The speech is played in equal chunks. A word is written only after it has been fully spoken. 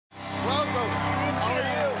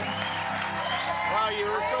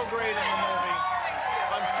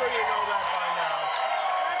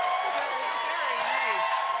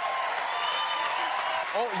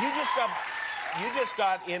You just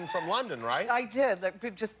got in from London, right? I did,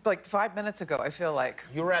 just like 5 minutes ago, I feel like.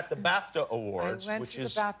 You were at the BAFTA Awards, which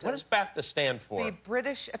is... What does BAFTA stand for? The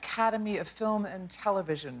British Academy of Film and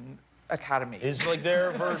Television Academy. Is like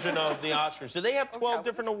their version of the Oscars. Do they have 12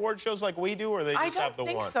 different award shows like we do, or they just have the one?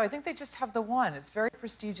 I don't think so. I think they just have the one. It's very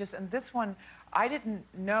prestigious. And this one, I didn't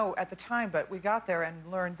know at the time, but we got there and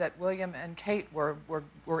learned that William and Kate were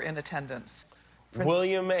in attendance.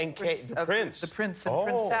 William and Kate, the prince. The prince and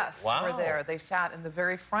princess were there. They sat in the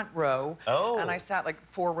very front row. Oh. And I sat like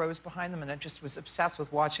 4 rows behind them, and I just was obsessed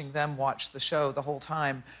with watching them watch the show the whole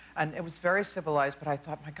time. And it was very civilized, but I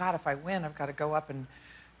thought, my God, if I win, I've got to go up and,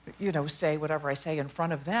 you know, say whatever I say in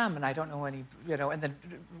front of them, and I don't know any, you know, and then,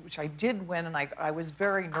 which I did win, and I was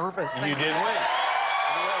very nervous. You did win. You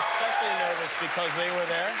were especially nervous because they were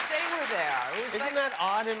there? They were there. Isn't that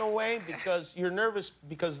odd in a way? Because you're nervous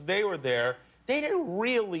because they were there. They don't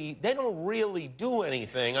really do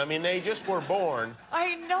anything. I mean, they just were born.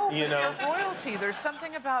 I know, but they're royalty. There's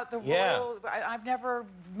something about the royal... I've never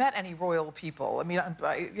met any royal people. I mean,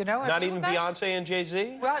 you know... Not even Beyonce and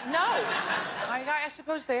Jay-Z? Well, no. I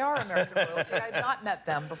suppose they are American royalty. I've not met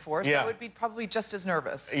them before, so I would be probably just as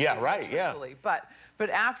nervous. Yeah, right, yeah. But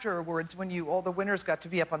afterwards, when all the winners got to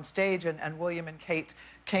be up on stage, and William and Kate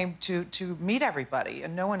came to meet everybody,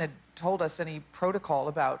 and no one had told us any protocol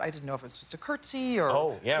about, I didn't know if it was supposed to curtsy or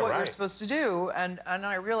what you were supposed to do. And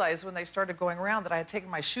I realized when they started going around that I had taken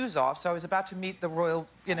my shoes off, so I was about to meet the royal,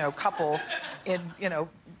 you know, couple in, you know,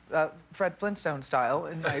 Fred Flintstone style,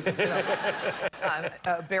 in my, you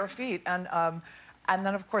know, bare feet. And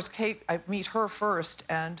then, of course, Kate, I meet her first,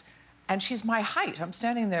 and she's my height. I'm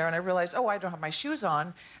standing there, and I realize, oh, I don't have my shoes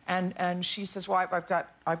on. And she says, well,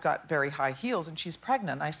 I've got very high heels, and she's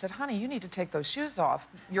pregnant. And I said, honey, you need to take those shoes off,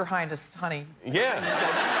 Your Highness, honey. Yeah.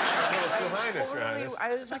 Your Highness, Your Highness.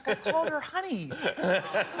 I was like, I called her honey.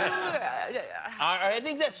 I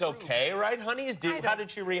think that's okay, right, honey? How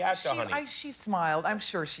did she react to honey? She smiled. I'm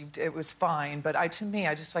sure it was fine. But to me,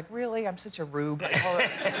 I just like, really? I'm such a rube. I call her,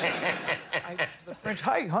 the Prince,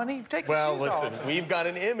 hi, honey, take your shoes off. Well, listen, we've got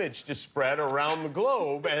an image to spread around the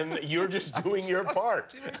globe, and you're just doing your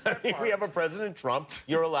part. I mean, we have a President Trump.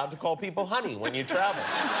 You're allowed to call people honey when you travel.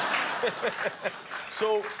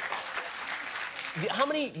 So, how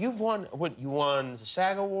many, you've won, you won the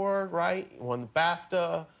SAG Award, right? You won the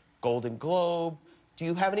BAFTA, Golden Globe. Do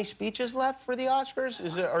you have any speeches left for the Oscars?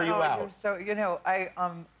 Are you out? So, you know,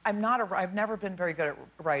 I've never been very good at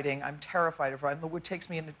writing. I'm terrified of writing. It takes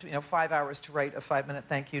me, 5 hours to write a 5-minute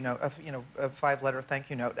thank you note, a 5-letter thank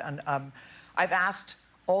you note. And I've asked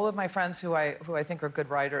all of my friends who I think are good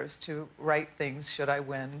writers to write things should I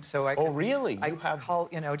win. So I can, oh, really?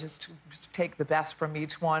 Just take the best from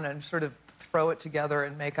each one and sort of throw it together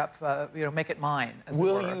and make up, make it mine.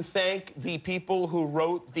 Will you thank the people who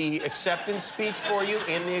wrote the acceptance speech for you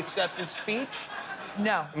in the acceptance speech?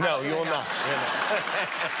 No. No, you will not.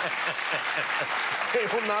 They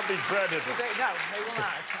will not be credited. No, they will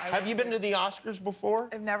not. Have you been to the Oscars before?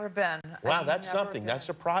 I've never been. Wow, that's something. That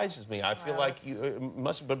surprises me. I feel like you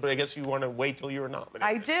must, but I guess you want to wait till you were nominated.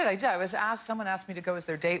 I did. I was asked. Someone asked me to go as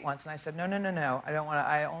their date once, and I said, no. I don't want to.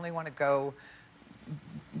 I only want to go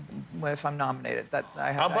if I'm nominated.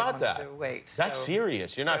 How about that? To wait. That's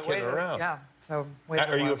serious. You're not kidding around. Yeah. So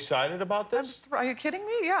are you excited about this? Are you kidding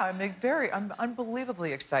me? Yeah, I'm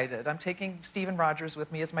unbelievably excited. I'm taking Stephen Rogers with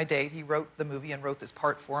me as my date. He wrote the movie and wrote this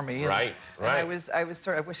part for me. Right. And I was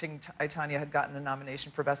sort of wishing Tonya had gotten a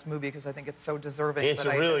nomination for Best Movie because I think it's so deserving. It's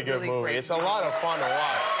a really good movie. It's a lot of fun to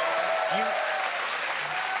watch.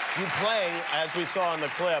 You play, as we saw in the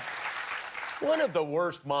clip, one of the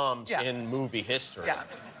worst moms in movie history. Yeah.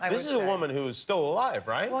 This is a woman who is still alive,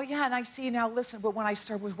 right? Well, yeah, and I see now, listen, but when I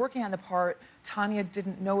was working on the part, Tonya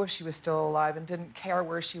didn't know if she was still alive and didn't care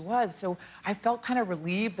where she was. So I felt kind of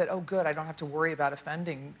relieved that, oh, good, I don't have to worry about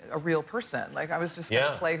offending a real person. Like, I was just going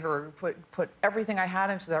to play her, put everything I had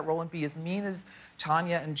into that role and be as mean as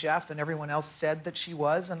Tonya and Jeff and everyone else said that she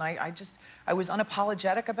was. And I was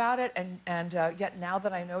unapologetic about it. And yet now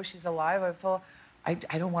that I know she's alive, I feel I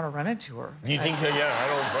don't want to run into her. You think, I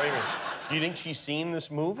don't blame her. You think she's seen this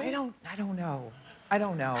movie? I don't know. I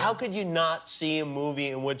don't know. How could you not see a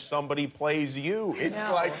movie in which somebody plays you? It's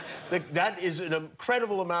like, that is an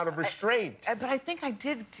incredible amount of restraint. But I think I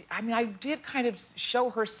did, I did kind of show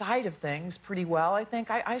her side of things pretty well. I think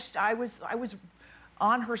I was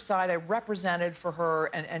on her side. I represented for her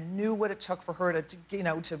and knew what it took for her to you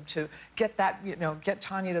know, to get that, you know, get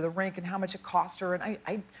Tonya to the rink and how much it cost her. And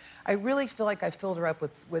I really feel like I filled her up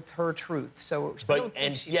with her truth. So,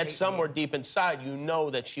 and yet somewhere deep inside, you know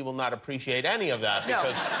that she will not appreciate any of that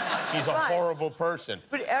because she's a horrible person.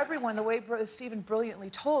 But everyone, the way Stephen brilliantly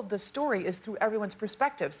told the story is through everyone's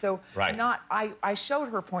perspective. So I showed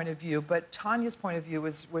her point of view, but Tanya's point of view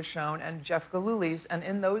was shown, and Jeff Galooly's, and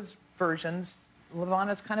in those versions,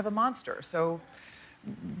 LaVona's kind of a monster. So,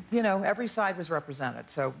 you know, every side was represented.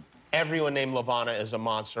 So everyone named LaVona is a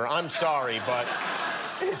monster. I'm sorry, but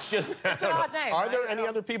it's just, it's an odd name. Are there any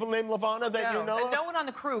other people named LaVona that you know of? No one on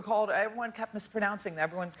the crew called, everyone kept mispronouncing.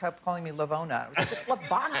 Everyone kept calling me LaVona. I was like, it's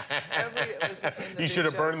LaVona. You should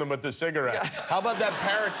have burned them with the cigarette. Yeah. How about that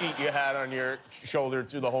parakeet you had on your shoulder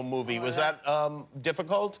through the whole movie? Was that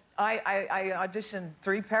difficult? I auditioned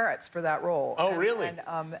 3 parrots for that role. Oh, really?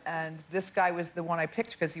 And this guy was the one I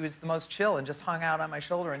picked because he was the most chill and just hung out on my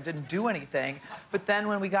shoulder and didn't do anything. But then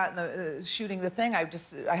when we got in the, shooting the thing,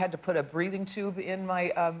 I had to put a breathing tube in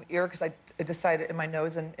my ear because I decided, in my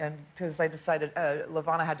nose, and because I decided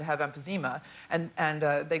LaVona had to have emphysema, and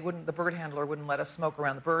the bird handler wouldn't let us smoke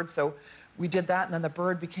around the bird, so we did that, and then the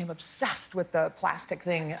bird became obsessed with the plastic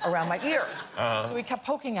thing around my ear. So we kept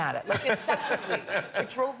poking at it, like incessantly. It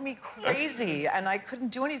drove me crazy, and I couldn't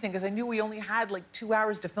do anything because I knew we only had like 2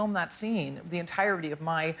 hours to film that scene, the entirety of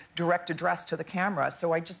my direct address to the camera.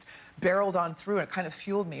 So I just barreled on through, and it kind of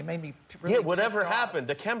fueled me. It made me really whatever happened,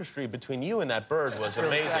 the chemistry between you and that bird was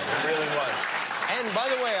amazing. It really was. And by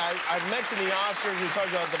the way, I've mentioned the Oscars, we talked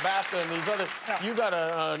about the BAFTA and these other, you got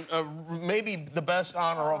maybe the best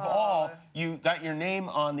honor of all. You got your name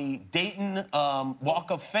on the Dayton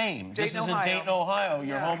Walk of Fame. This is in Dayton, Ohio,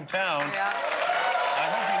 your hometown. I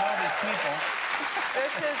hope you know these people.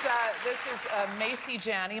 This is Macy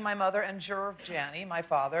Janney, my mother, and Jerv Janney, my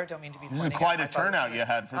father. Don't mean to be pointing This is quite a turnout you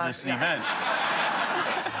had for this event.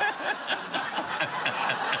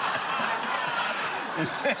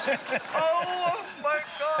 Oh, my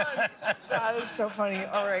God. That is so funny.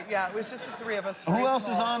 All right, yeah, it was just the 3 of us. Who else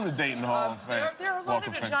is on the Dayton Hall of Fame? There are a lot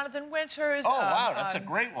of it. Jonathan Winters. Oh, wow, that's a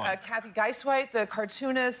great one. Kathy Geiswhite, the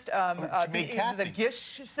cartoonist. The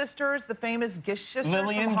Gish sisters, the famous Gish sisters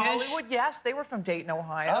Lillian from Hollywood. Gish? Yes, they were from Dayton,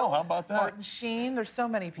 Ohio. Oh, how about that? Martin Sheen. There's so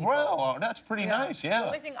many people. Wow, that's pretty nice, The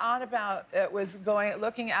only thing odd about it was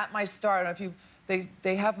looking at my star. I don't know if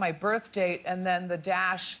they have my birth date and then the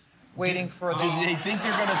dash waiting for the... Do they think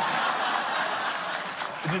they're gonna...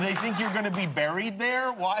 Do they think you're going to be buried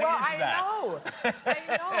there? Why is that?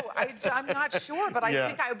 I know. I'm not sure, but I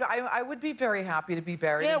think I would be very happy to be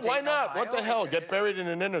buried in Dayton, why not? Ohio. What the hell? Get buried in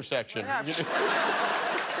an intersection.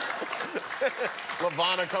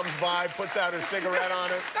 LaVona comes by, puts out her cigarette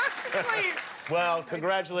on it. Well,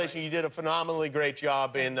 congratulations. You did a phenomenally great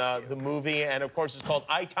job in the movie. And, of course, it's called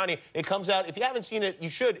I, Tonya. It comes out. If you haven't seen it, you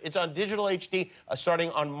should. It's on digital HD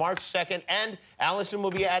starting on March 2nd. And Allison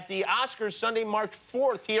will be at the Oscars Sunday, March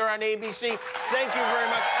 4th here on ABC. Thank you very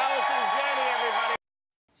much. Allison Janney, everybody.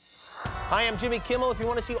 Hi, I'm Jimmy Kimmel. If you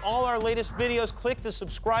want to see all our latest videos, click the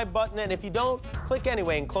subscribe button. And if you don't, click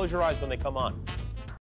anyway and close your eyes when they come on.